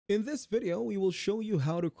In this video, we will show you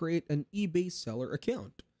how to create an eBay seller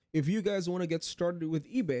account. If you guys want to get started with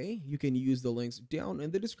eBay, you can use the links down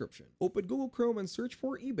in the description. Open Google Chrome and search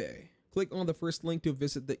for eBay. Click on the first link to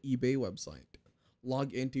visit the eBay website.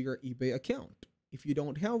 Log into your eBay account. If you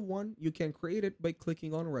don't have one, you can create it by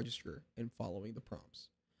clicking on register and following the prompts.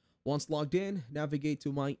 Once logged in, navigate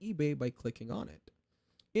to My eBay by clicking on it.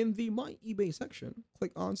 In the My eBay section,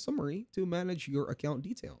 click on Summary to manage your account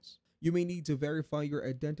details. You may need to verify your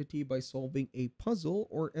identity by solving a puzzle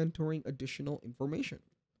or entering additional information.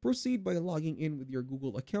 Proceed by logging in with your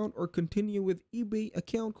Google account or continue with eBay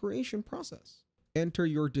account creation process. Enter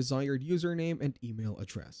your desired username and email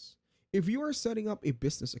address. If you are setting up a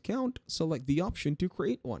business account, select the option to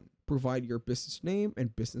create one. Provide your business name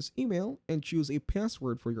and business email and choose a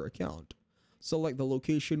password for your account. Select the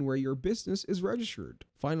location where your business is registered.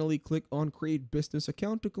 Finally, click on Create Business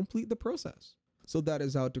Account to complete the process. So that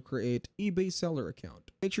is how to create eBay seller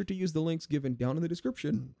account. Make sure to use the links given down in the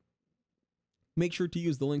description.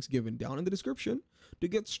 To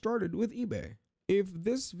get started with eBay. If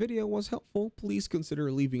this video was helpful, please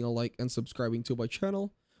consider leaving a like and subscribing to my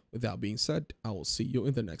channel. With that being said, I will see you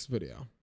in the next video.